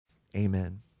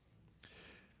Amen.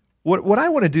 What I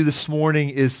want to do this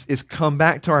morning is come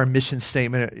back to our mission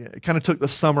statement. It kind of took the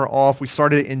summer off. We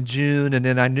started it in June, and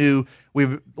then I knew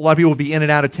a lot of people would be in and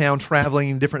out of town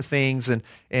traveling, different things,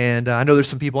 and I know there's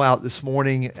some people out this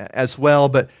morning as well,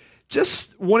 but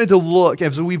just wanted to look,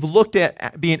 as we've looked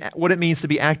at what it means to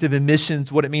be active in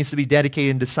missions, what it means to be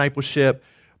dedicated in discipleship.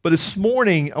 But this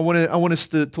morning, I want us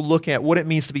to look at what it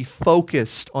means to be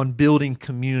focused on building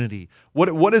community.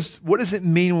 What does it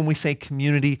mean when we say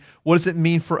community? What does it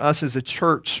mean for us as a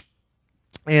church?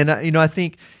 And I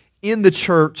think in the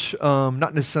church,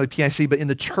 not necessarily PIC, but in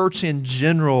the church in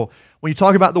general, when you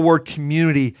talk about the word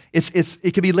community,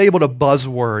 it can be labeled a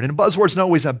buzzword. And a buzzword's not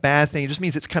always a bad thing. It just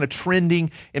means it's kind of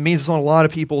trending. It means it's on a lot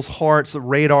of people's hearts, the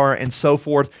radar, and so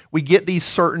forth. We get these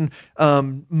certain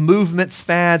movements,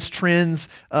 fads, trends,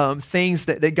 things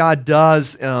that God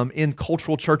does in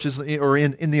cultural churches or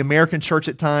in the American church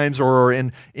at times or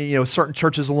in certain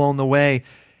churches along the way.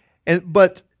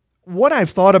 But what I've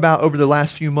thought about over the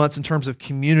last few months in terms of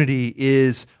community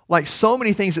is, like so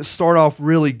many things that start off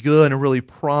really good and really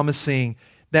promising,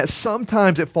 that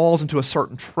sometimes it falls into a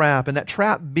certain trap, and that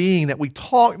trap being that we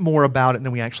talk more about it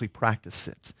than we actually practice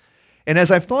it. And as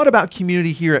I've thought about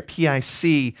community here at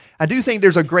PIC, I do think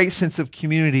there's a great sense of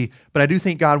community, but I do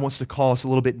think God wants to call us a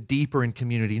little bit deeper in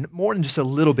community. More than just a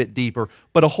little bit deeper,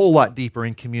 but a whole lot deeper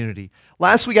in community.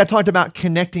 Last week I talked about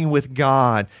connecting with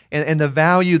God and the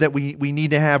value that we need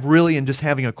to have really in just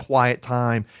having a quiet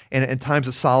time and times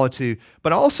of solitude.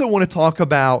 But I also want to talk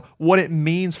about what it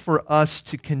means for us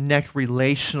to connect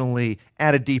relationally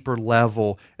at a deeper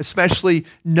level, especially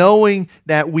knowing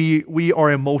that we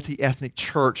are a multi-ethnic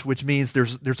church, which means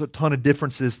there's a ton of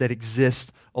differences that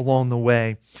exist along the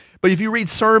way. But if you read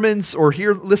sermons or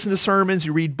listen to sermons,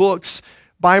 you read books,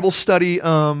 Bible study,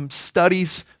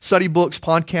 study books,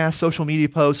 podcasts, social media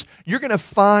posts, you're going to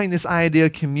find this idea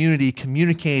of community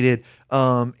communicated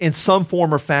in some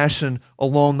form or fashion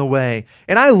along the way.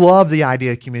 And I love the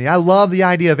idea of community. I love the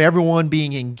idea of everyone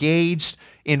being engaged,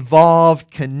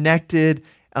 involved, connected.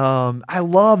 I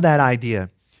love that idea.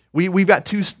 We've got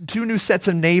two new sets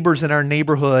of neighbors in our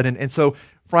neighborhood, and so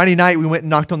Friday night we went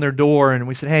and knocked on their door and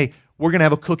we said, hey, we're going to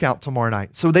have a cookout tomorrow night.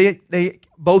 So they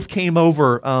both came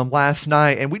over last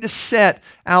night, and we just sat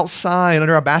outside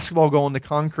under our basketball goal on the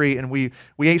concrete, and we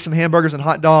ate some hamburgers and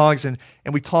hot dogs, and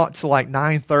we talked till like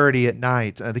 9:30 at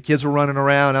night. The kids were running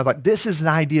around. I thought, this is an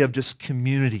idea of just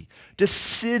community, just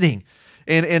sitting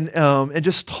and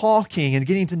just talking and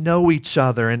getting to know each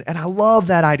other. And I love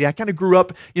that idea. I kind of grew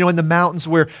up, in the mountains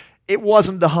where it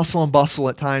wasn't the hustle and bustle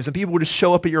at times, and people would just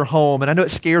show up at your home. And I know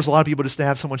it scares a lot of people just to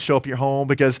have someone show up at your home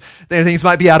because things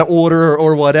might be out of order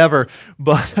or whatever.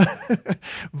 But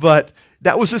but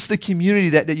that was just the community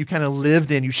that you kind of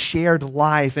lived in. You shared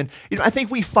life. And I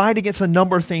think we fight against a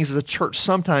number of things as a church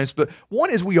sometimes, but one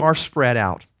is we are spread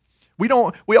out. We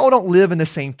all don't live in the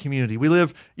same community. We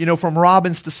live, from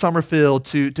Robbins to Summerfield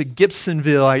to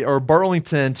Gibsonville or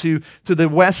Burlington to the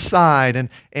west side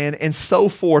and so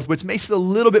forth, which makes it a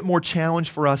little bit more challenge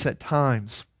for us at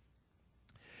times.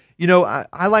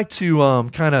 I like to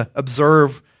kind of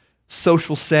observe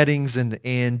social settings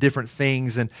and different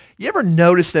things. And you ever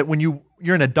notice that when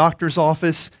you're in a doctor's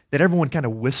office that everyone kind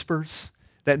of whispers,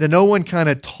 that no one kind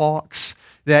of talks,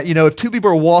 that, if two people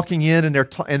are walking in and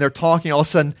they're talking, all of a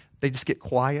sudden they just get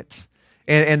quiet.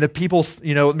 And the people,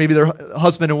 maybe their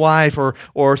husband and wife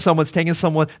or someone's taking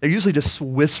someone, they're usually just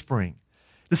whispering.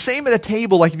 The same at a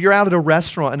table, like if you're out at a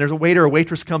restaurant and there's a waiter or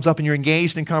waitress comes up and you're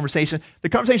engaged in conversation, the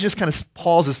conversation just kind of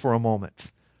pauses for a moment.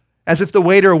 As if the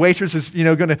waiter or waitress is,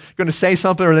 going to say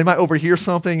something, or they might overhear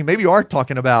something. Maybe you are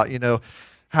talking about,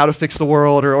 how to fix the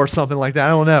world or something like that. I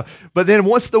don't know. But then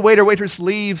once the waiter or waitress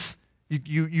leaves,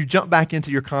 you jump back into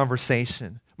your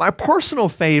conversation. My personal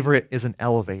favorite is an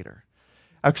elevator,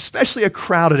 especially a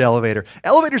crowded elevator.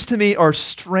 Elevators to me are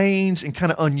strange and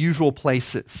kind of unusual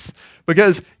places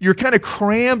because you're kind of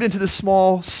crammed into this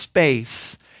small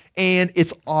space and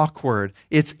it's awkward.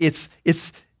 It's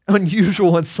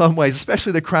unusual in some ways,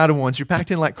 especially the crowded ones. You're packed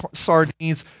in like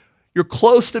sardines. You're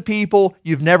close to people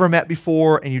you've never met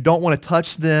before and you don't want to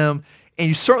touch them. And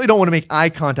you certainly don't want to make eye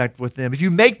contact with them. If you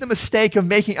make the mistake of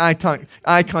making eye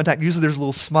contact, usually there's a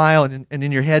little smile and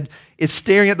in your head it's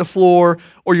staring at the floor,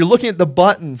 or you're looking at the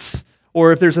buttons,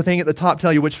 or if there's a thing at the top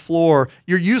telling you which floor,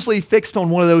 you're usually fixed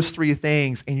on one of those three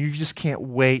things, and you just can't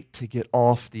wait to get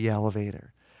off the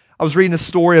elevator. I was reading a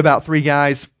story about three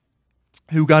guys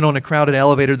who got on a crowded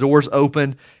elevator, the doors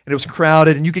opened, and it was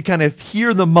crowded, and you could kind of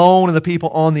hear the moan of the people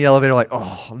on the elevator, like,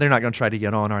 oh, they're not going to try to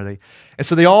get on, are they? And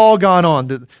so they all got on,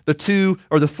 the two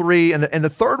or the three, and the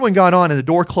third one got on, and the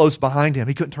door closed behind him.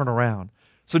 He couldn't turn around.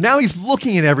 So now he's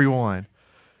looking at everyone.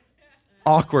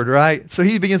 Awkward, right? So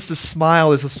he begins to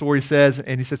smile, as the story says,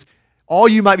 and he says, all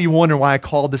you might be wondering why I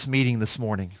called this meeting this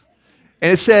morning.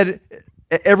 And it said,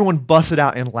 everyone busted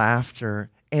out in laughter.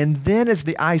 And then as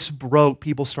the ice broke,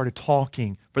 people started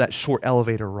talking for that short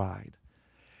elevator ride.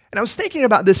 And I was thinking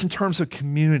about this in terms of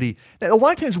community, that a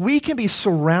lot of times we can be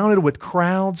surrounded with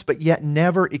crowds, but yet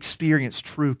never experience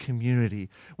true community.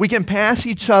 We can pass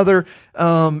each other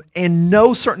and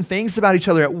know certain things about each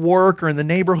other at work or in the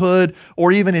neighborhood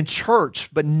or even in church,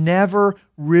 but never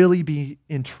really be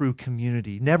in true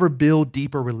community, never build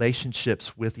deeper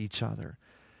relationships with each other.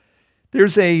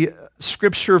 There's a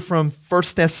scripture from 1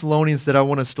 Thessalonians that I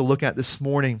want us to look at this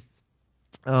morning.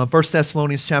 1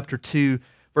 Thessalonians chapter 2,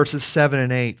 verses 7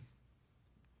 and 8.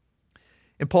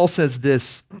 And Paul says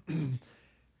this, it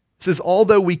says,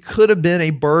 although we could have been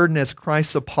a burden as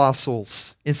Christ's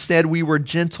apostles, instead we were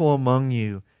gentle among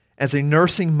you, as a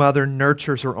nursing mother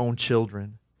nurtures her own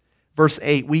children. Verse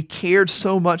 8, we cared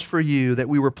so much for you that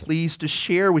we were pleased to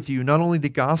share with you not only the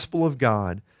gospel of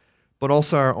God, but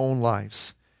also our own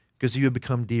lives, because you have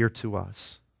become dear to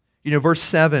us. You know, verse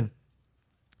 7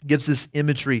 gives this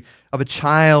imagery of a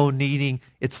child needing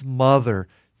its mother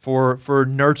for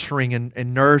nurturing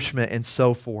and nourishment and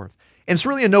so forth. And it's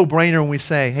really a no-brainer when we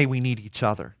say, hey, we need each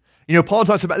other. You know, Paul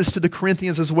talks about this to the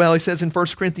Corinthians as well. He says in 1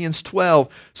 Corinthians 12,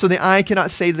 so the eye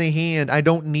cannot say to the hand, I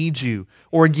don't need you.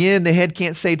 Or again, the head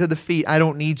can't say to the feet, I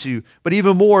don't need you. But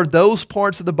even more, those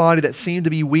parts of the body that seem to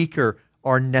be weaker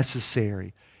are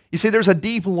necessary. You see, there's a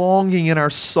deep longing in our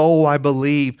soul, I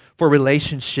believe, for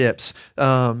relationships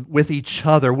with each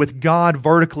other, with God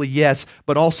vertically, yes,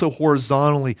 but also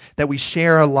horizontally, that we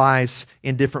share our lives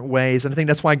in different ways. And I think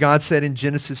that's why God said in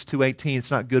Genesis 2:18,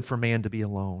 it's not good for man to be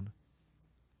alone.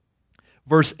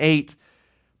 Verse 8,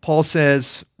 Paul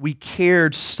says, we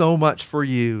cared so much for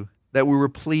you that we were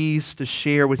pleased to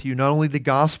share with you not only the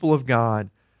gospel of God,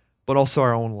 but also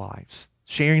our own lives.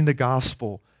 Sharing the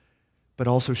gospel, but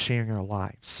also sharing our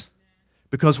lives.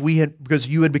 Because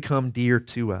you had become dear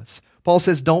to us. Paul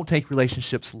says, don't take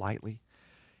relationships lightly.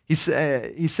 He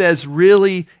says,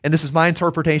 really, and this is my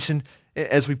interpretation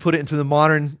as we put it into the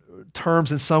modern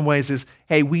terms in some ways, is,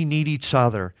 hey, we need each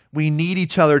other. We need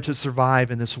each other to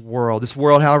survive in this world. This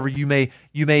world, however, you may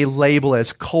label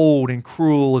as cold and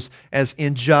cruel, as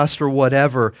unjust or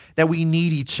whatever, that we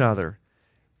need each other.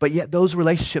 But yet those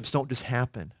relationships don't just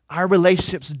happen. Our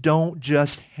relationships don't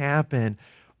just happen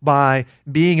by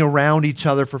being around each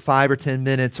other for 5 or 10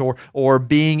 minutes or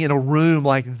being in a room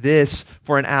like this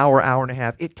for an hour, hour and a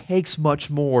half. It takes much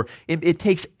more. It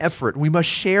takes effort. We must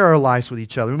share our lives with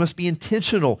each other. We must be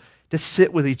intentional to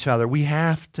sit with each other. We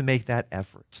have to make that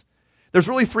effort. There's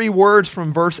really 3 words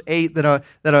from verse 8 that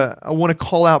I want to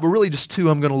call out, but really just 2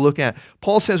 I'm going to look at.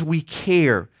 Paul says we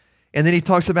care. And then he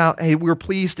talks about, hey, we're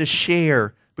pleased to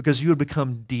share because you have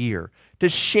become dear. To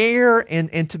share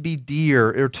and to be dear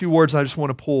are 2 words I just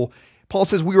want to pull. Paul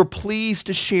says we were pleased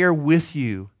to share with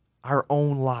you our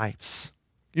own lives.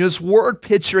 You know, this word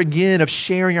picture again of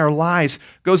sharing our lives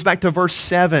goes back to verse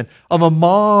 7 of a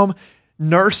mom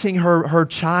nursing her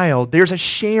child. There's a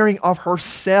sharing of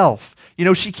herself. You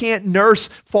know, she can't nurse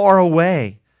far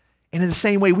away. And in the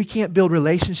same way, we can't build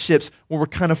relationships when we're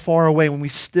kind of far away, when we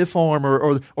stiff arm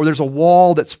or there's a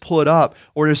wall that's put up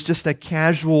or there's just a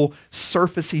casual,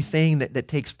 surfacey thing that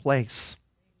takes place.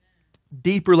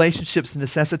 Deep relationships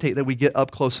necessitate that we get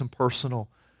up close and personal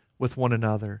with one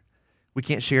another. We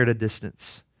can't share at a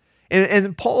distance.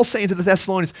 And Paul's saying to the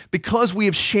Thessalonians, because we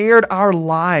have shared our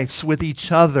lives with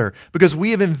each other, because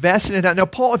we have invested in it. Now,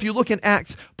 Paul, if you look in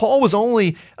Acts, Paul was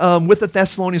only with the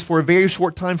Thessalonians for a very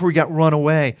short time before he got run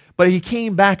away. But he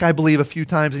came back, I believe, a few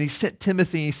times, and he sent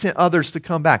Timothy, and he sent others to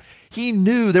come back. He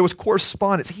knew there was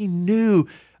correspondence. He knew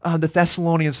the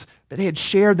Thessalonians, that they had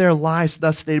shared their lives,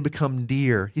 thus they had become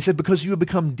dear. He said, because you have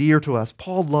become dear to us.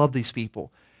 Paul loved these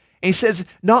people. And he says,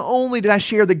 not only did I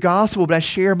share the gospel, but I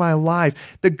share my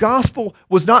life. The gospel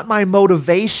was not my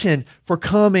motivation for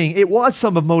coming. It was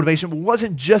some of motivation, but it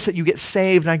wasn't just that you get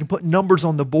saved and I can put numbers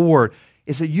on the board.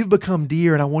 It's that you've become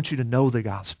dear and I want you to know the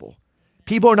gospel.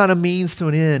 People are not a means to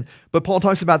an end, but Paul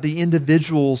talks about the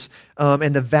individuals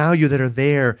and the value that are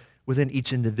there within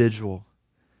each individual.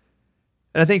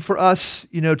 And I think for us,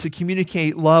 you know, to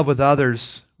communicate love with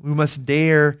others, we must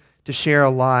dare to share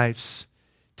our lives,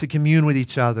 to commune with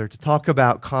each other, to talk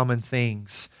about common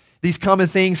things. These common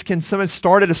things can sometimes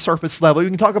start at a surface level. You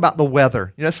can talk about the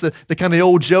weather. You know, that's the kind of the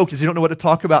old joke is you don't know what to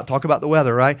talk about the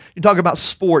weather, right? You can talk about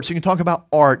sports. You can talk about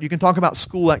art. You can talk about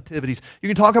school activities. You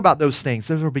can talk about those things.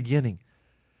 Those are beginning.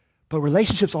 But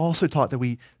relationships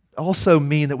also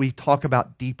mean that we talk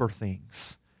about deeper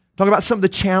things. Talk about some of the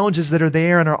challenges that are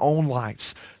there in our own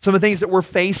lives, some of the things that we're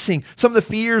facing, some of the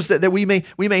fears that we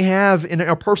may have in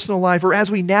our personal life, or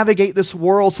as we navigate this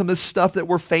world, some of the stuff that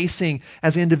we're facing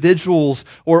as individuals,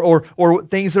 or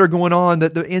things that are going on,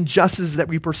 the injustices that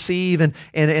we perceive and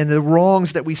the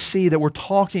wrongs that we see, that we're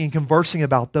talking and conversing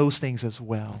about those things as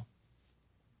well.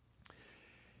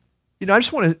 I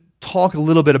just want to talk a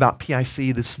little bit about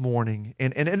PIC this morning,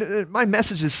 and my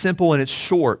message is simple and it's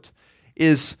short,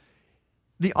 is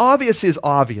the obvious is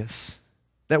obvious,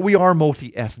 that we are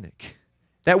multi-ethnic,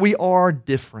 that we are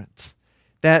different,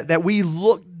 that we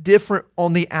look different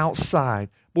on the outside,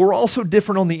 but we're also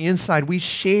different on the inside. We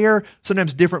share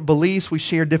sometimes different beliefs, we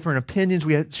share different opinions,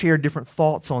 we share different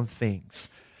thoughts on things.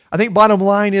 I think bottom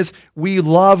line is we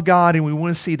love God and we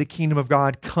want to see the kingdom of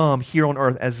God come here on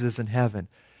earth as it is in heaven.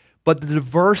 But the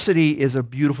diversity is a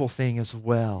beautiful thing as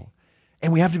well.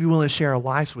 And we have to be willing to share our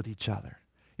lives with each other.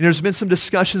 There's been some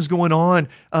discussions going on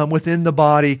within the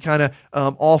body, kind of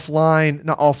offline,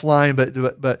 not offline,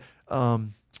 but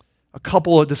a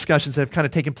couple of discussions that have kind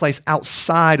of taken place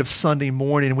outside of Sunday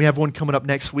morning. And we have one coming up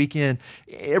next weekend.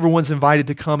 Everyone's invited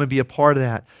to come and be a part of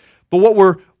that. But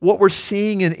what we're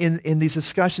seeing in these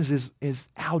discussions is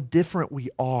how different we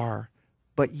are,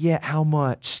 but yet how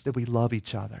much that we love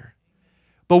each other.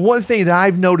 But one thing that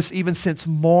I've noticed even since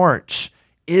March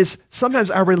is sometimes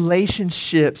our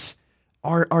relationships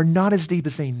are not as deep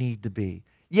as they need to be.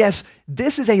 Yes,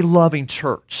 this is a loving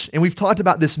church, and we've talked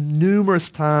about this numerous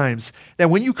times,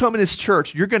 that when you come in this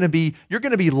church, you're going to be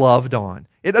loved on.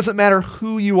 It doesn't matter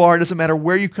who you are, it doesn't matter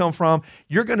where you come from,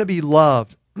 you're going to be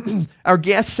loved. Our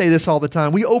guests say this all the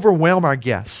time. We overwhelm our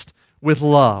guests with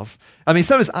love. I mean,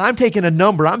 sometimes I'm taking a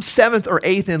number. I'm 7th or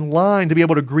 8th in line to be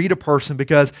able to greet a person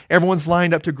because everyone's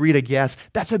lined up to greet a guest.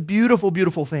 That's a beautiful,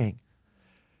 beautiful thing.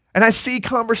 And I see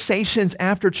conversations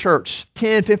after church,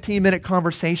 10, 15-minute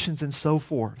conversations and so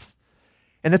forth.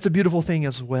 And that's a beautiful thing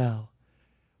as well.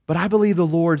 But I believe the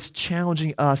Lord's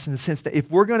challenging us in the sense that if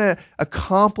we're going to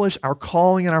accomplish our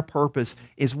calling and our purpose,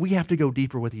 is we have to go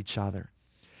deeper with each other.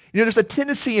 There's a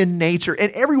tendency in nature,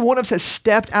 and every one of us has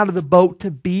stepped out of the boat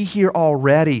to be here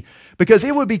already, because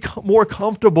it would be more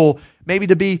comfortable maybe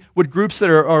to be with groups that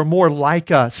are more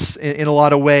like us in a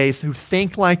lot of ways, who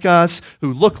think like us,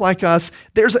 who look like us.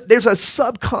 There's a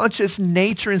subconscious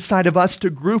nature inside of us to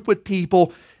group with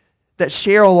people that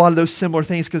share a lot of those similar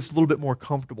things because it's a little bit more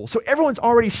comfortable. So everyone's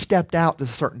already stepped out to a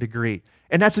certain degree,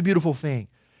 and that's a beautiful thing.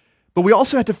 But we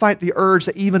also have to fight the urge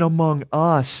that even among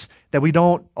us, that we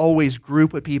don't always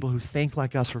group with people who think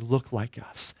like us or look like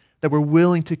us, that we're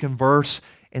willing to converse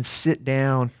and sit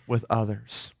down with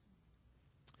others.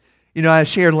 I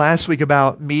shared last week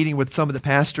about meeting with some of the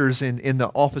pastors in the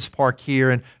office park here,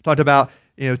 and talked about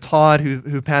Todd,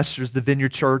 who pastors the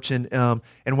Vineyard Church,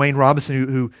 and Wayne Robinson,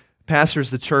 who pastors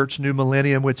the church New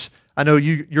Millennium, which I know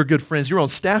you're good friends. You were on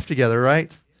staff together,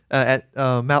 right? At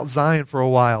Mount Zion for a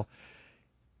while.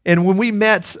 And when we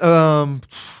met 2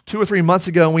 or 3 months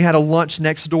ago, and we had a lunch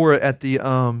next door at the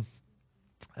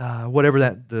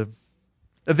the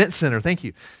event center. Thank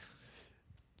you.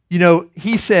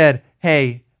 He said,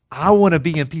 "Hey, I want to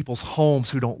be in people's homes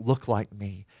who don't look like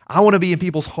me. I want to be in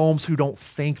people's homes who don't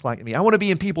think like me. I want to be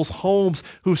in people's homes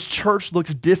whose church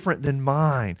looks different than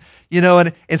mine."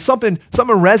 And something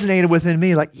resonated within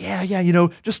me, like,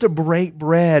 just to break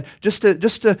bread, just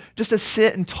to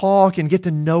sit and talk and get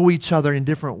to know each other in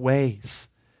different ways.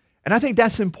 And I think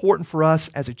that's important for us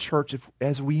as a church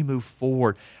as we move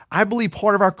forward. I believe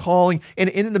part of our calling, and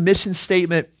in the mission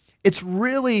statement, it's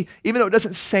really, even though it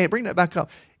doesn't say it, bring that back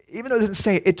up, even though it doesn't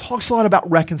say it, it talks a lot about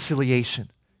reconciliation.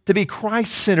 To be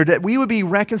Christ-centered, that we would be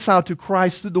reconciled to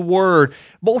Christ through the Word.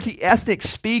 Multi-ethnic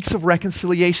speaks of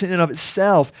reconciliation in and of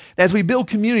itself. As we build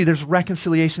community, there's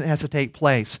reconciliation that has to take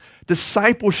place.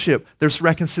 Discipleship, there's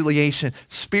reconciliation.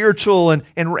 Spiritual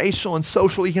and racial and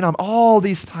social, economic, all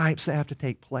these types that have to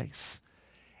take place.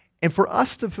 And for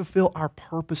us to fulfill our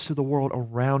purpose to the world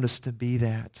around us to be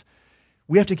that,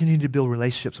 we have to continue to build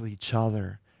relationships with each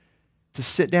other. To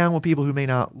sit down with people who may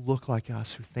not look like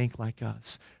us, who think like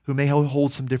us, who may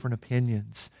hold some different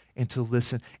opinions, and to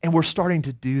listen. And we're starting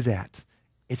to do that.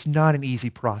 It's not an easy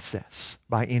process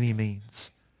by any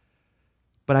means.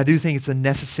 But I do think it's a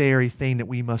necessary thing that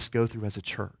we must go through as a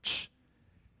church.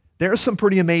 There are some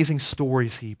pretty amazing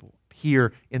stories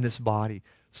here in this body.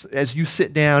 As you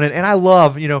sit down, and I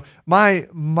love,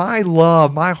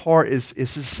 my heart is to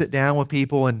sit down with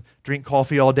people and drink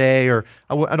coffee all day, or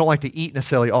I don't like to eat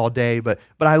necessarily all day, but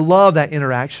I love that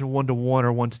interaction one-to-one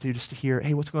or one-to-two, just to hear,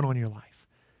 hey, what's going on in your life?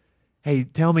 Hey,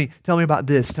 tell me about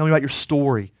this. Tell me about your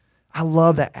story. I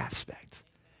love that aspect.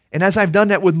 And as I've done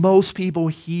that with most people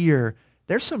here,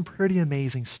 there's some pretty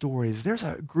amazing stories. There's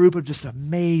a group of just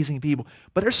amazing people,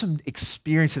 but there's some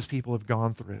experiences people have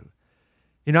gone through.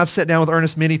 You know, I've sat down with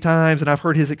Ernest many times, and I've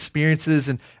heard his experiences.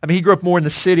 And I mean, he grew up more in the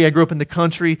city. I grew up in the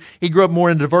country. He grew up more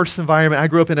in a diverse environment. I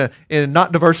grew up in a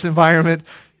not diverse environment.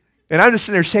 And I'm just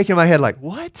sitting there shaking my head like,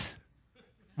 what?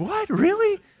 What?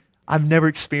 Really? I've never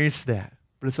experienced that,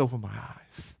 but it's opened my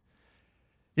eyes.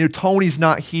 You know, Tony's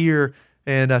not here,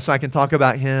 and so I can talk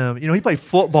about him. You know, he played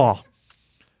football.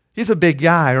 He's a big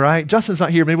guy, right? Justin's not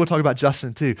here. Maybe we'll talk about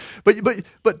Justin too.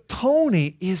 But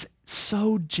Tony is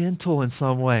so gentle in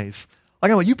some ways.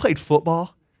 Like, I'm like, you played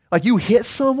football? Like, you hit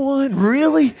someone?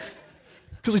 Really?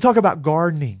 Because we talk about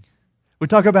gardening. We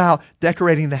talk about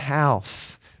decorating the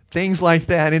house, things like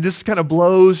that. And it just kind of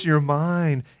blows your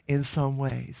mind in some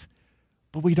ways.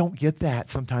 But we don't get that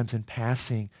sometimes in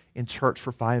passing in church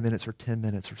for 5 minutes or 10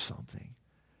 minutes or something.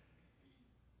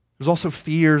 There's also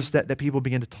fears that people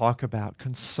begin to talk about,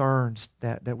 concerns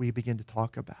that we begin to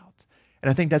talk about.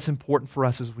 And I think that's important for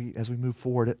us as we move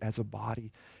forward as a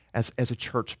body, as a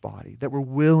church body, that we're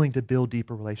willing to build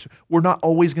deeper relationships. We're not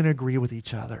always going to agree with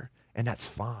each other, and that's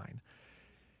fine.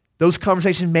 Those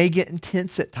conversations may get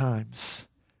intense at times,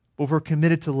 but if we're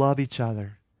committed to love each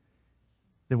other,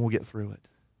 then we'll get through it.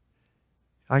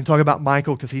 I can talk about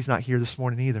Michael because he's not here this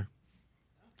morning either.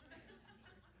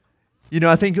 You know,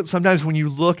 I think sometimes when you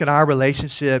look at our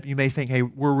relationship, you may think, hey,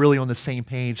 we're really on the same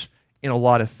page in a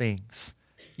lot of things.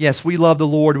 Yes, we love the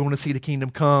Lord. We want to see the kingdom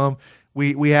come.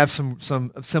 We have some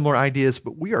similar ideas,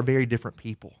 but we are very different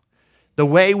people. The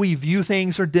way we view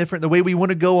things are different. The way we want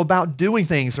to go about doing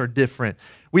things are different.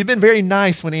 We've been very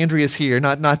nice when Andrea's here,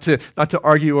 not to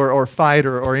argue or fight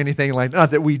or anything like that.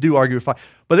 Not that we do argue or fight.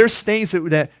 But there's things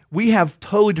that we have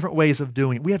totally different ways of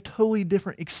doing. We have totally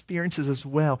different experiences as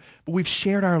well. But we've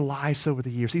shared our lives over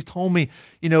the years. He's told me,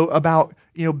 about,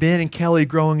 Ben and Kelly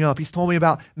growing up. He's told me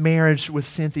about marriage with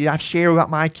Cynthia. I've shared about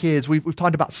my kids. We've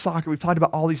talked about soccer. We've talked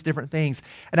about all these different things.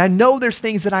 And I know there's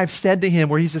things that I've said to him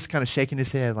where he's just kind of shaking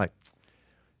his head like,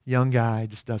 young guy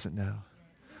just doesn't know.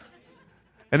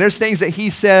 And there's things that he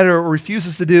said or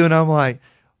refuses to do, and I'm like,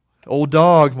 old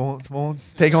dog won't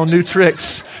take on new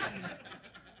tricks.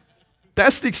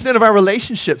 That's the extent of our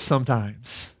relationship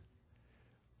sometimes.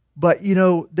 But,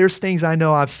 there's things I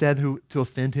know I've said to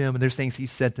offend him, and there's things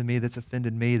he's said to me that's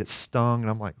offended me, that stung, and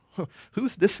I'm like,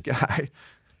 who's this guy?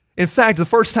 In fact, the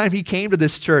first time he came to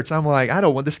this church, I'm like, I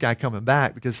don't want this guy coming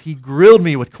back because he grilled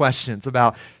me with questions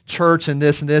about church and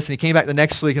this, and he came back the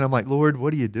next week, and I'm like, Lord,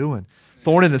 what are you doing?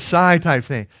 Thorn in the side type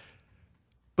thing.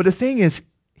 But the thing is,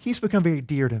 he's become very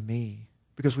dear to me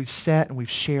because we've sat and we've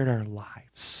shared our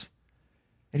lives.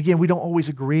 And again, we don't always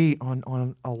agree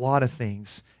on a lot of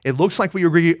things. It looks like we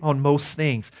agree on most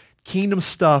things. Kingdom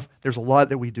stuff, there's a lot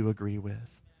that we do agree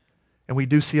with. And we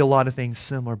do see a lot of things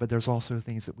similar, but there's also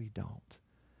things that we don't.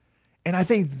 And I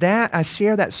think that, I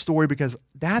share that story because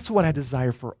that's what I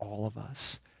desire for all of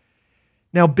us.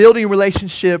 Now, building a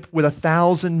relationship with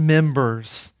 1,000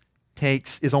 members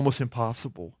is almost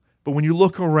impossible. But when you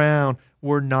look around,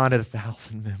 we're not at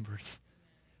 1,000 members.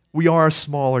 We are a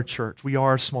smaller church. We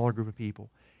are a smaller group of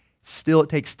people. Still, it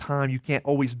takes time. You can't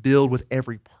always build with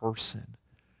every person.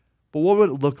 But what would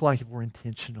it look like if we're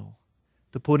intentional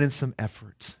to put in some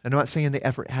effort? And I'm not saying the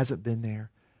effort hasn't been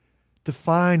there. To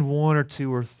find one or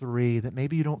two or three that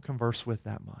maybe you don't converse with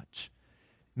that much.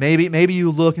 Maybe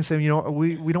you look and say,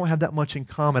 we don't have that much in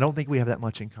common. I don't think we have that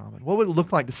much in common. What would it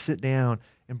look like to sit down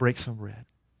and break some bread?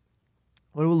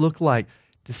 What would it look like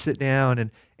to sit down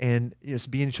and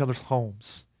be in each other's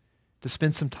homes, to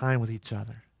spend some time with each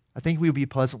other? I think we would be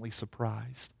pleasantly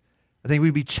surprised. I think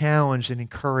we'd be challenged and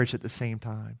encouraged at the same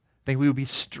time. I think we would be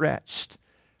stretched.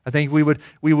 I think we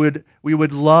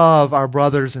would love our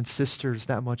brothers and sisters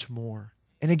that much more.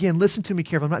 And again, listen to me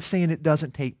carefully. I'm not saying it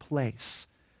doesn't take place.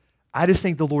 I just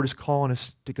think the Lord is calling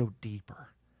us to go deeper.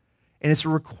 And it's a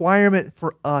requirement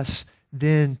for us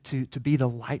then to be the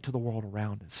light to the world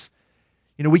around us.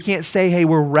 We can't say, hey,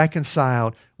 we're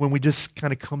reconciled when we just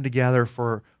kind of come together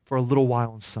for a little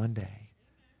while on Sunday.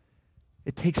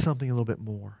 It takes something a little bit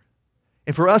more.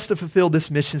 And for us to fulfill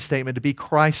this mission statement, to be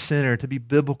Christ-centered, to be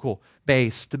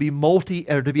biblical-based, to be a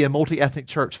multi-ethnic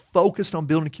church, focused on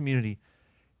building community,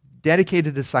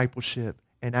 dedicated to discipleship,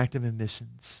 and active in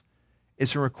missions,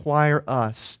 is to require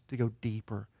us to go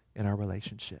deeper in our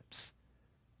relationships.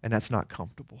 And that's not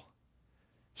comfortable.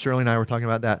 Shirley and I were talking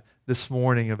about that this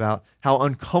morning, about how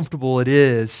uncomfortable it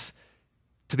is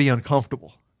to be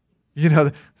uncomfortable.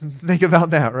 Think about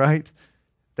that, right?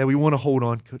 That we want to hold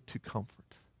on to comfort.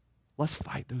 Let's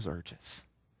fight those urges.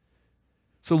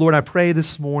 So, Lord, I pray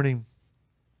this morning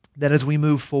that as we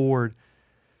move forward,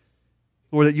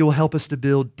 Lord, that you'll help us to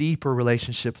build deeper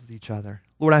relationships with each other.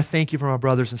 Lord, I thank you for my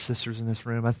brothers and sisters in this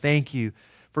room. I thank you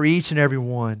for each and every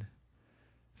one,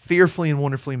 fearfully and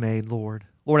wonderfully made, Lord.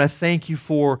 Lord, I thank you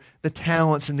for the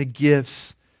talents and the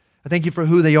gifts. I thank you for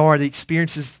who they are, the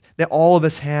experiences that all of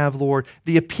us have, Lord,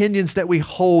 the opinions that we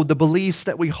hold, the beliefs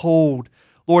that we hold.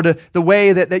 Lord, the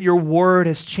way that your word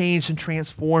has changed and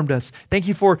transformed us. Thank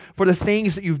you for the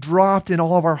things that you've dropped in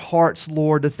all of our hearts,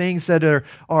 Lord, the things that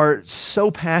are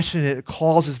so passionate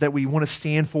causes that we want to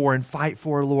stand for and fight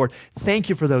for, Lord. Thank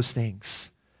you for those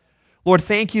things. Lord,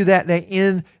 thank you that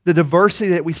in the diversity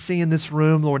that we see in this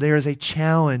room, Lord, there is a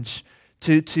challenge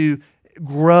to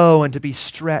grow and to be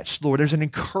stretched, Lord. There's an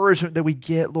encouragement that we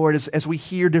get, Lord, as we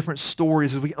hear different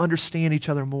stories, as we understand each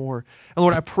other more. And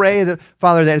Lord, I pray that,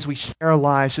 Father, that as we share our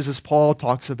lives, just as Paul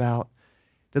talks about,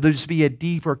 that there just be a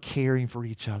deeper caring for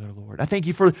each other, Lord. I thank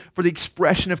you for the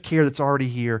expression of care that's already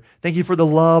here. Thank you for the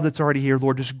love that's already here,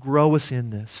 Lord. Just grow us in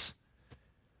this.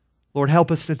 Lord,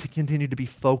 help us to continue to be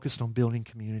focused on building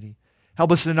community.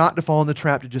 Help us not to fall in the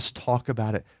trap to just talk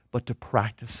about it, but to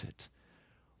practice it.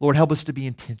 Lord, help us to be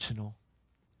intentional.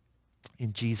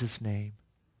 In Jesus' name,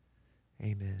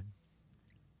 amen.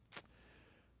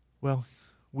 Well,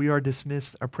 we are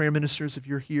dismissed. Our prayer ministers, if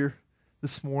you're here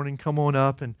this morning, come on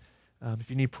up, and if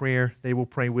you need prayer, they will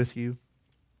pray with you.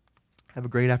 Have a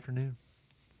great afternoon.